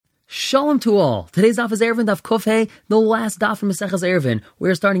Shalom to all. Today's daf is Eruvin, daf Kuf Hey, the last daf from Maseches Eruvin. We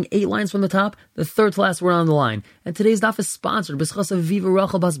are starting 8 lines from the top, the third to last word on the line. And today's daf is sponsored b'schos of Viva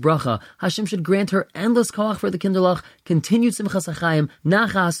Rachel Bas Bracha. Hashem should grant her endless koach for the kinderlach, continued simchas achayim,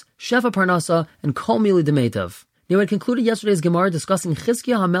 nachas, shefa parnasa, and kol mili demeitav. Now, we concluded yesterday's Gemara discussing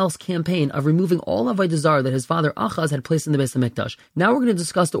Chizkiah HaMelech's campaign of removing all avodah zarah that his father Achaz had placed in the Beis HaMikdash. Now we're going to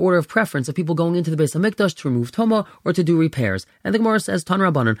discuss the order of preference of people going into the Beis HaMikdash to remove Toma or to do repairs. And the Gemara says, Tan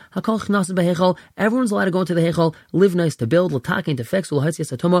Rabbanan, Hakol Chnasid Behechal, everyone's allowed to go into the Hechal, live nice to build, L'takein to fix,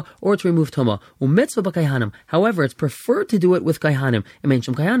 L'haitzias Toma, or to remove Toma. U'mitzvah b'kayhanim. However, it's preferred to do it with Kayhanim. Ain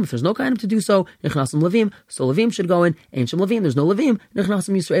Shem Kayhanim, if there's no Kayhanim to do so, Nichnasim Levim, so Levim should go in. Ain Shem Levim, there's no Levim,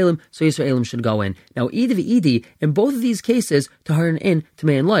 Nichnasim Yisraelim, so Yisraelim should go in. Now, Idi v'Idi, in both of these cases, to Haran in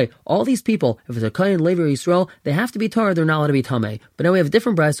Tamei and Lai. All these people, if it's a Kayin, Levi, or Yisrael, they have to be Torah, they're not allowed to be Tamei. But now we have a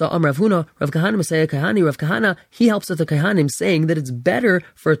different brayso. Rav Huna, Rav Kahana, Messiah Kahani, Rav Kahana, he helps with the Kahanim, saying that it's better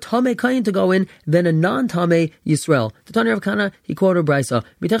for a Tamei Kayin to go in than a non-Tamei Yisrael. The Tanya Rav Kahana, he quoted a brayso.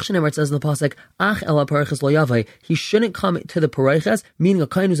 Mitach Shenemar, it says in the pasuk, Ach ela pareiches lo yavai. He shouldn't come to the pareiches, meaning a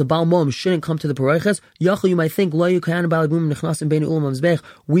Kayin who's a Baal Mom shouldn't come to the pareiches. Yachol, you might think, Lo yu Kayan Baal Bum Nechnasim Bein Ulam Mizbech.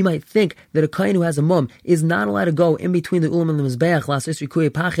 We might think that a Kayin who has a mum is not allowed to go in between the Ulam and the Mizbeach, Lasis Rikuye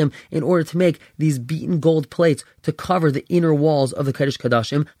Pachim, in order to make these beaten gold plates to cover the inner walls of the Kodesh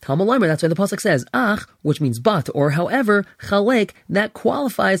Kadashim. Talmud Leimer, that's why the pasuk says Ach, which means but, or however, Chalek, that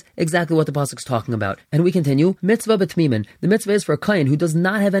qualifies exactly what the pasuk's talking about. And we continue, Mitzvah B'Tmimin. The mitzvah is for a Kayin who does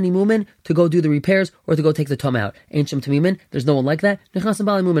not have any mumin to go do the repairs or to go take the tum out. Ain't Shem Tmimin, there's no one like that. Nechnasim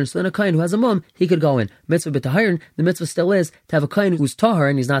Bali Mumin, so then a Kayin who has a mum, he could go in. Mitzvah B'Tahirin, the mitzvah still is to have a Kayin who's Tahar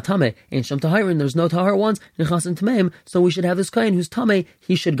and he's not Tameh. Ain't Shem Tahirin, there's no Tahar ones, Nechnasim Tmeim, so we should have this Kayin who's Tameh,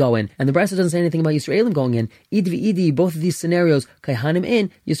 he should go in. And the Brisa doesn't say anything about Yisraelim going in. Idi v'idi, both of these scenarios, Kayhanim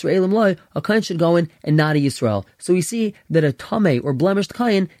in, Yisraelim loy, a Kayin should go in and not a Yisrael. So we see that a Tameh or blemished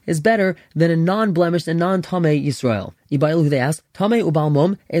Kayin is better than a non-blemished and non-Tameh Yisrael. Ibailu, who they asked, Tameh u Baal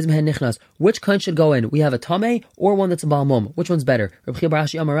Mum, ez mehen nichnas. Which Kayin should go in? We have a Tameh or one that's a Baal Mum. Which one's better? Reb Chia Bar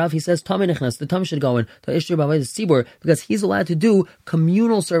Ashi Amarav, he says Tameh nichnas. The Tameh should go in to Ishtir b'Avodas Tzibur because he's allowed to do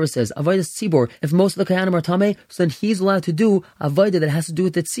communal services. Avodas Tzibur. If most of the Kayanim are Tameh, so then he's allowed to do avodah that has to do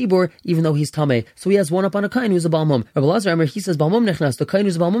with the Tzibur, even though he's Tameh. So he has one up on a Kayin who's a Baal Mum. Rabbi Lazar Amar, he says Baal Mum nichnas. The Kayin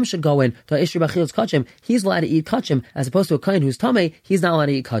who's a Baal Mum should go in to Ishtir b'Chil's Kachim. He's allowed to eat Kachim, as opposed to a Kayin who's Tameh, he's not allowed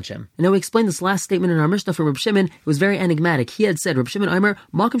to eat Kachim. And now we explained this last statement in our Mishnah from Reb Shimon. It was very enigmatic. He had said, Reb Shimon Aimer,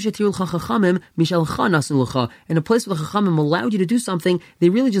 Makim shetirul chachamim mishal chanasin l'cha. In a place where the chachamim allowed you to do something, they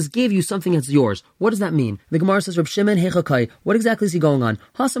really just gave you something that's yours. What does that mean? The Gemara says, Reb Shimon hechakai. What exactly is he going on?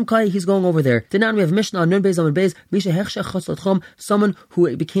 Hasam kai, he's going over there. Then we have Mishnah Nun Beis Amud Beis, Misha hechshech chutz l'tchum, someone who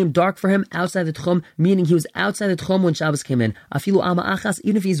it became dark for him outside the tchum, meaning he was outside the tchum when Shabbos came in. Afilu ama achas,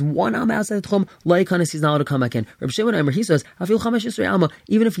 even if he's one ama outside the tchum, loikanis, he's not allowed to come back in. Reb Shimon Aimer, he says, Afilu chamesh yisrei ama,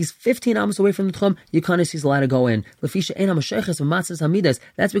 even if he's 15 amas away from the tchum, yikanis, he's allowed to go in. Lefisha ein ha-mashayches v'matzes hamidas.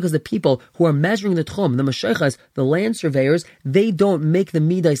 That's because the people who are measuring the tchum, the mashayches, the land surveyors, they don't make the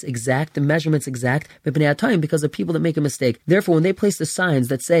midas exact, the measurements exact, because the people that make a mistake. Therefore, when they place the signs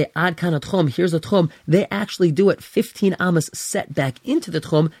that say ad kana tchum, here's the tchum, they actually do it 15 amas set back into the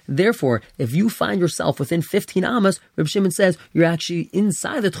tchum. Therefore, if you find yourself within 15 amas, Reb Shimon says you're actually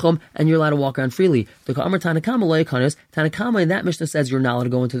inside the tchum and you're allowed to walk around freely. The Amar Tanakama lo yikanis. Tanakama in that Mishnah says you're not allowed to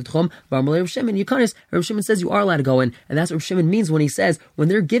go into the tchum. Reb Shimon yikanis. Reb Shimon says you are allowed to go in, and that's what Reb Shimon means when he says when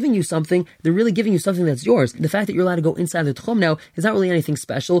they're giving you something, they're really giving you something that's yours. The fact that you're allowed to go inside the tchum now is not really anything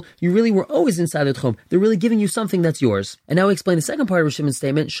special. You really were always inside the tchum. They're really giving you something that's yours. And now we explain the second part of Reb Shimon's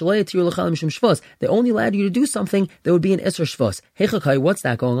statement. They only allowed you to do something that would be an Isser Shvos. Hechakai, what's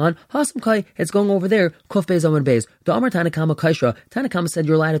that going on? Hasam Kai, it's going over there. Kuf Beis Amud Beis. The Amar Tanakama Kaishra. Tanakama said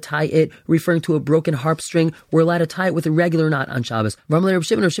you're allowed to tie it, referring to a broken harp string. We're allowed to tie it with a regular knot on Shabbos. Reb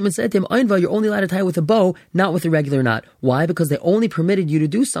Shimon said to him, Einva, you're only allowed to tie it with a bow, not with a regular knot. Why? Because they only permitted you to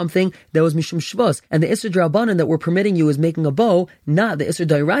do something that was Mishum Shvos. And the Isser Drabanan that we're permitting you is making a bow, not the Isser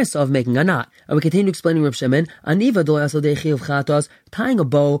Dairaisa of making a knot. And we continue explaining Reb Shimon, Aniva do yaso de chiv chatos, tying a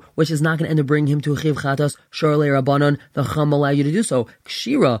bow, which is not going to end up bringing him to a chiv chatos, shorele Rabbanon, the Chum allow you to do so.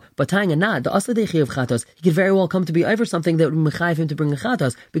 Kshira, but tying a knot, the asla de chiv chatos, he could very well come to be over something that would mechayiv him to bring a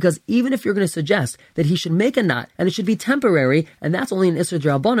chatos, because even if you're going to suggest that he should make a knot, and it should be temporary, and that's only an Isser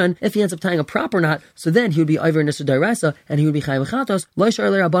Drabanan, if he ends up tying a proper knot, so then he would be over an Isser Dairaisa, and he would be chayiv chatos. Lo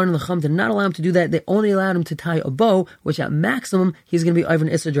shorele Rabbanon, the Chum did not allow him to do that. They only allowed him to tie a bow, which at maximum he's going to be over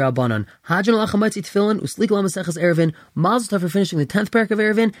an Isser Drabanan. Hajjan al-Achamatzi Tefillin, Uslik la Maseches Eruvin, Mazel Tov for finishing the 10th parak of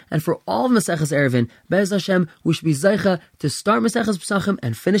Eruvin, and for all of Maseches Eruvin, Be'ez Hashem, we should be Zeicha to start Maseches Pesachim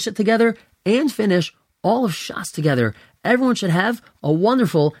and finish it together, and finish all of Shas together. Everyone should have a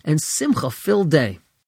wonderful and simcha-filled day.